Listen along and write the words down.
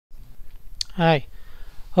Hi,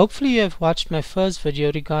 hopefully you have watched my first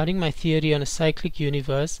video regarding my theory on a cyclic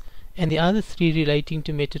universe and the other three relating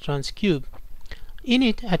to Metatron's cube. In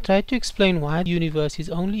it, I tried to explain why the universe is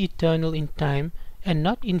only eternal in time and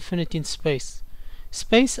not infinite in space.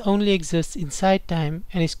 Space only exists inside time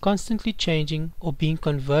and is constantly changing or being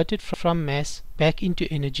converted from mass back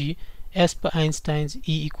into energy as per Einstein's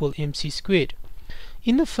E=mc squared.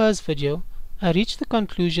 In the first video, I reached the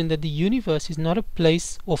conclusion that the universe is not a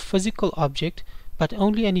place or physical object, but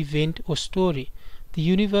only an event or story. The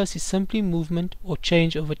universe is simply movement or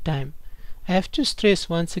change over time. I have to stress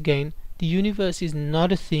once again, the universe is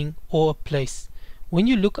not a thing or a place. When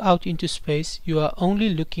you look out into space, you are only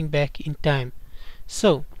looking back in time.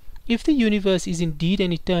 So, if the universe is indeed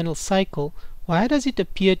an eternal cycle, why does it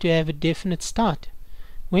appear to have a definite start?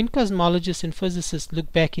 When cosmologists and physicists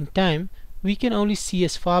look back in time, we can only see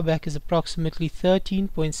as far back as approximately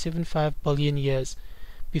 13.75 billion years.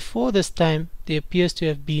 Before this time, there appears to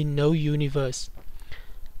have been no universe.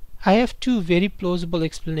 I have two very plausible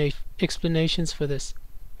explanations for this.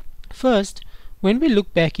 First, when we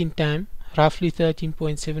look back in time, roughly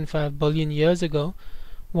 13.75 billion years ago,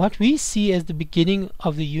 what we see as the beginning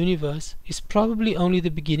of the universe is probably only the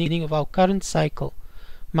beginning of our current cycle.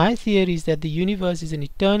 My theory is that the universe is an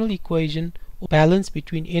eternal equation or balance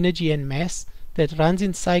between energy and mass that runs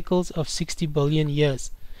in cycles of 60 billion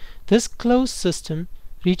years. This closed system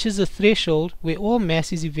reaches a threshold where all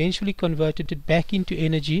mass is eventually converted back into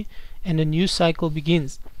energy and a new cycle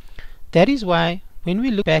begins. That is why when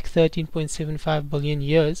we look back 13.75 billion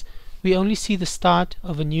years, we only see the start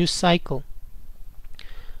of a new cycle.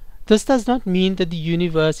 This does not mean that the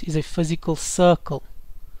universe is a physical circle.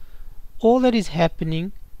 All that is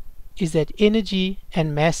happening is that energy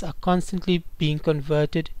and mass are constantly being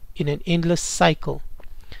converted in an endless cycle.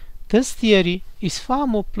 This theory is far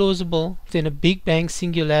more plausible than a Big Bang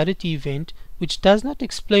singularity event, which does not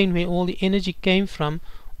explain where all the energy came from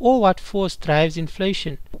or what force drives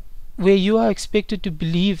inflation, where you are expected to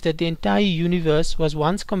believe that the entire universe was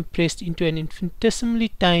once compressed into an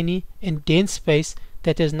infinitesimally tiny and dense space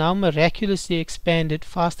that has now miraculously expanded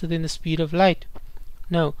faster than the speed of light.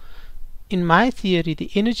 No. In my theory, the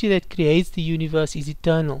energy that creates the universe is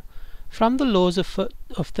eternal. From the laws of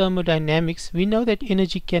thermodynamics, we know that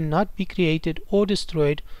energy cannot be created or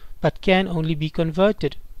destroyed, but can only be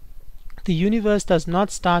converted. The universe does not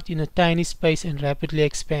start in a tiny space and rapidly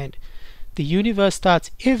expand. The universe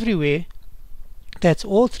starts everywhere, that's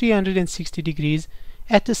all 360 degrees,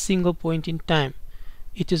 at a single point in time.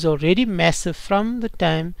 It is already massive from the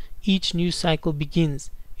time each new cycle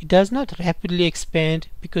begins. It does not rapidly expand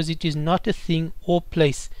because it is not a thing or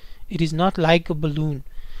place. It is not like a balloon.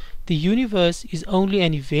 The universe is only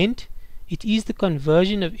an event. It is the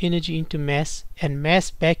conversion of energy into mass and mass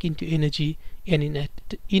back into energy in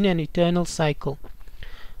an eternal cycle.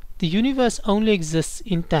 The universe only exists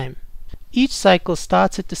in time. Each cycle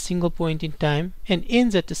starts at a single point in time and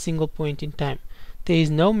ends at a single point in time. There is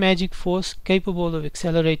no magic force capable of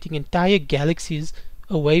accelerating entire galaxies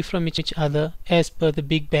away from each other as per the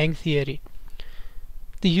Big Bang theory.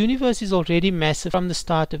 The universe is already massive from the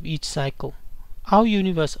start of each cycle. Our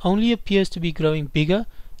universe only appears to be growing bigger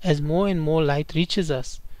as more and more light reaches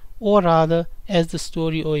us, or rather as the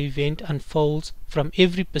story or event unfolds from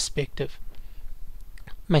every perspective.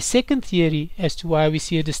 My second theory as to why we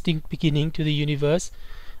see a distinct beginning to the universe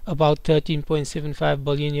about 13.75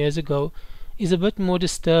 billion years ago is a bit more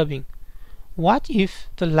disturbing. What if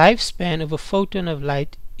the lifespan of a photon of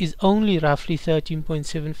light is only roughly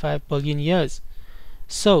 13.75 billion years?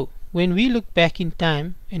 So, when we look back in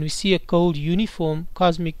time and we see a cold uniform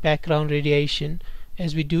cosmic background radiation,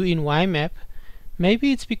 as we do in YMAP,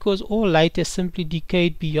 maybe it's because all light has simply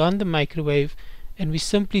decayed beyond the microwave and we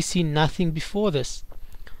simply see nothing before this.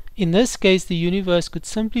 In this case, the universe could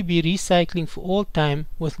simply be recycling for all time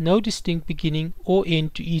with no distinct beginning or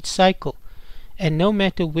end to each cycle. And no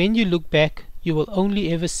matter when you look back, you will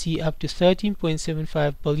only ever see up to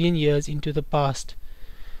 13.75 billion years into the past.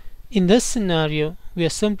 In this scenario, we are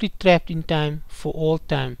simply trapped in time for all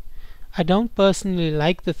time. I don't personally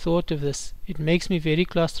like the thought of this. It makes me very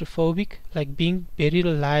claustrophobic, like being buried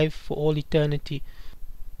alive for all eternity.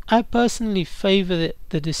 I personally favor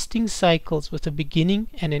the distinct cycles with a beginning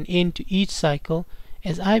and an end to each cycle,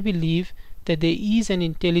 as I believe that there is an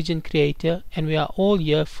intelligent creator and we are all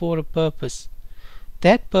here for a purpose.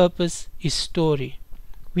 That purpose is story.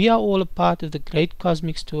 We are all a part of the great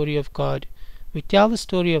cosmic story of God. We tell the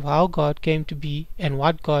story of how God came to be and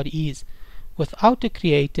what God is. Without a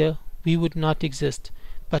creator, we would not exist.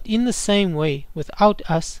 But in the same way, without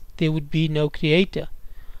us, there would be no creator.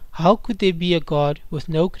 How could there be a God with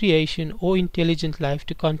no creation or intelligent life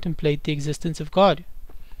to contemplate the existence of God?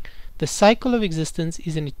 The cycle of existence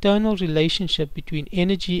is an eternal relationship between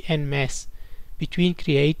energy and mass, between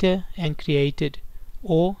creator and created,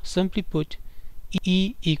 or, simply put,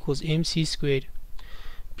 E equals mc squared.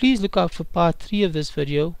 Please look out for part 3 of this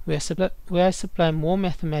video where I supply more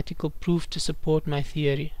mathematical proof to support my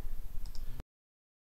theory.